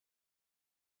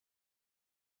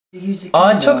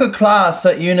I took a class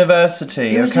at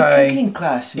university, it was okay? A cooking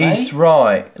class, mate. He's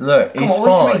right. Look, he's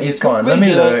fine. He's fine. Let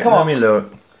me look. Let me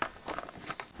look.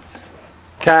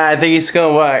 Okay, I think it's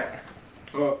gonna work.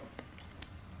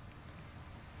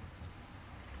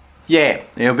 Yeah,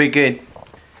 it'll be good.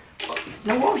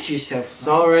 Now wash yourself.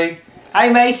 Sorry.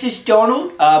 Hey mate, this is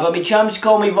Donald, but my chums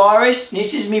call me Virus.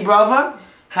 This is me brother.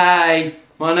 Hey,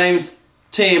 my name's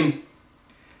Tim.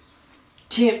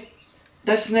 Tim,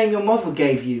 that's the name your mother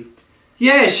gave you.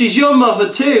 Yeah, she's your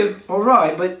mother too.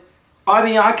 Alright, but I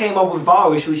mean I came up with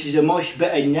Virus, which is a much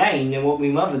better name than what my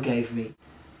mother gave me.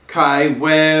 Okay,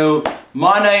 well,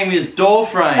 my name is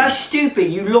Doorframe. That's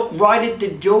stupid, you look right at the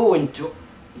door and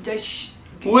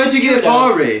where'd you get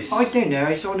Virus? I don't know,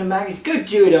 it's on the magazine. Go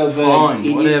do it over.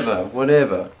 Fine,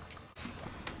 whatever.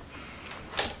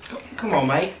 Come on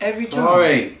mate, every time.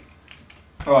 Sorry.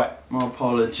 Alright. My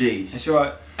apologies. That's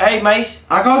right. Hey mate.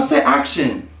 I gotta say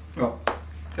action. Right.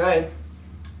 Go ahead.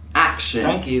 Action.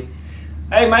 Thank you.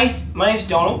 Hey mate, my name's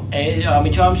Donald, and my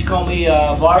chums call me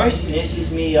Virus, and this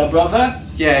is me brother.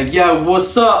 Yeah,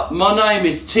 what's up? My name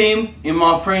is Tim, and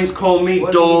my friends call me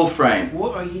Doorframe.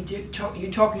 What are you doing?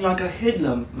 You're talking like a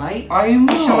hoodlum, mate. I am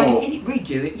not. You sound like an idiot.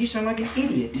 Redo it. You sound like an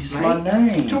idiot, It's mate. my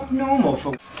name. Talk normal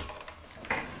for...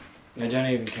 I don't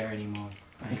even care anymore.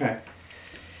 Mate. Okay.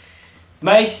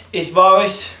 Mate, it's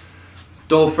Virus.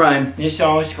 Doorframe. This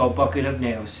song is called Bucket of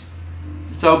Nails.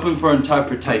 It's open for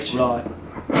interpretation. Right.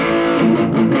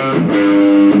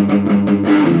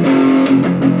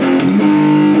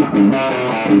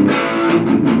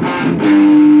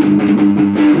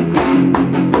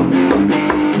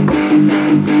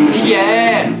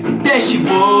 Yeah, there she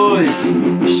was.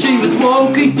 She was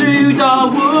walking through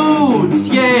the woods.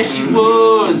 Yeah, she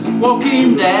was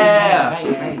walking there.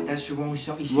 Mate, that's the wrong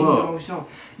song. You're singing the wrong song.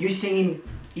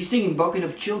 You're singing Bucket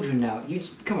of Children now.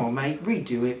 Come on, mate.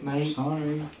 Redo it, mate.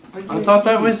 Sorry. I thought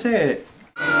that was it.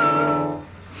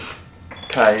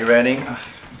 Okay, you ready?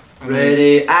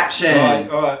 Ready, action.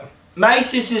 Alright. Mate,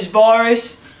 this is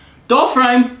Virus.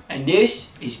 Doorframe. And this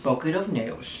is Bucket of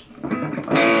Nails.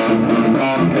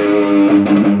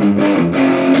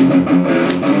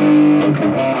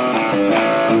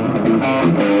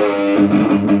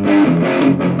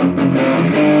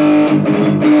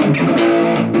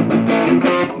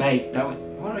 Mate,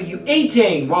 what are you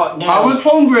eating? What now? I was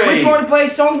hungry. We're trying to play a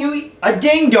song, you eat a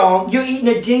ding dong. You're eating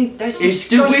a ding. That's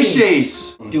disgusting. It's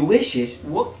delicious. Delicious?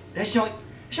 What? That's not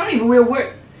even real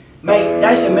word. Mate,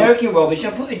 that's American rubbish.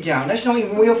 I put it down. That's not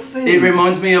even real food. It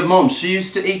reminds me of Mom. She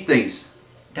used to eat these.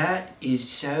 That is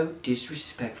so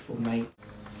disrespectful, mate.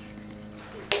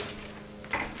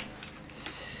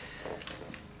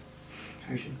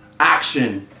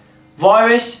 Action.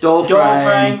 Virus.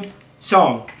 Doorframe.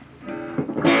 Song.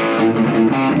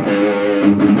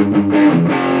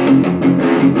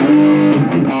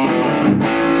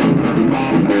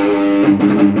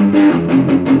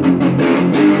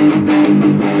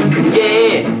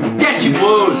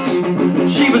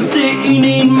 She was sitting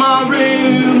in my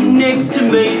room next to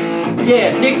me,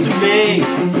 next to me,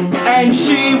 and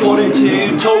she wanted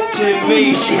to talk to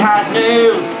me. She had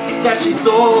nails that she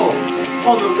saw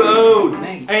on the road,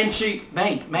 and she...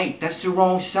 Mate, that's the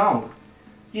wrong song.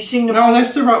 You sing the... No,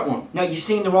 that's the right one. No, you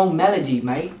sing the wrong melody,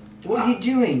 mate. What are you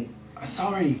doing?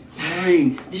 Sorry.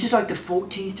 This is like the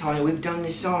 14th time we've done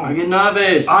this song. I get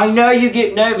nervous. I know you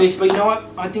get nervous, but you know what?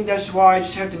 I think that's why I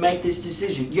just have to make this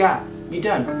decision. Yeah, you're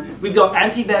done. We've got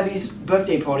Auntie Bevy's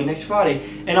birthday party next Friday,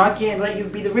 and I can't let you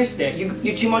be the risk there.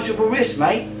 You're too much of a risk,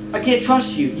 mate. I can't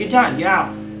trust you. You're done. You're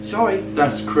out. Sorry.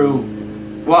 That's cruel.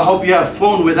 Well, I hope you have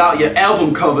fun without your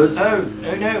album covers. Oh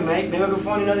no, mate. Maybe I can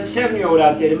find another 7-year-old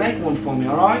out there to make one for me,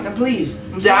 alright? Now please.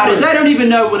 Daddy, they don't even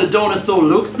know what a dinosaur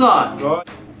looks like. Right.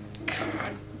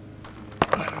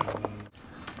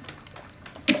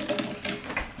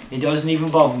 It doesn't even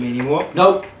bother me anymore.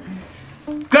 Nope.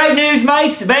 Great news,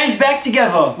 mate! The band's back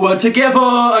together. We're together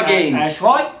again. That's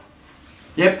right.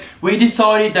 Yep. We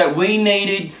decided that we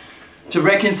needed to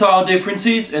reconcile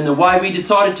differences, and the way we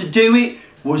decided to do it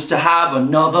was to have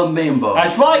another member.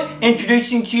 That's right.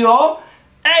 Introducing to you all,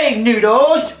 Egg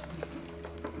Noodles.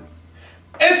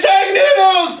 It's Egg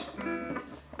Noodles!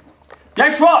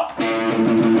 That's right.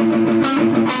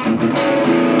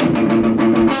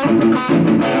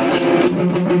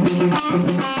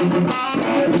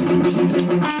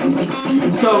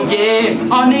 So yeah,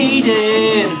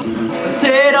 I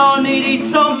said I needed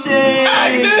something.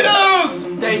 Egg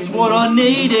Noodles! That's what I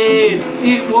needed.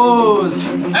 It was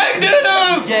Egg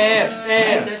Noodles! Yeah.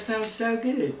 That sounds so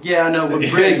good. Yeah, I know, we're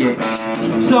brilliant.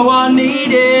 So I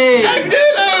needed Egg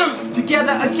Noodles!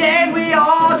 Together again, we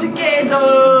are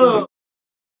together.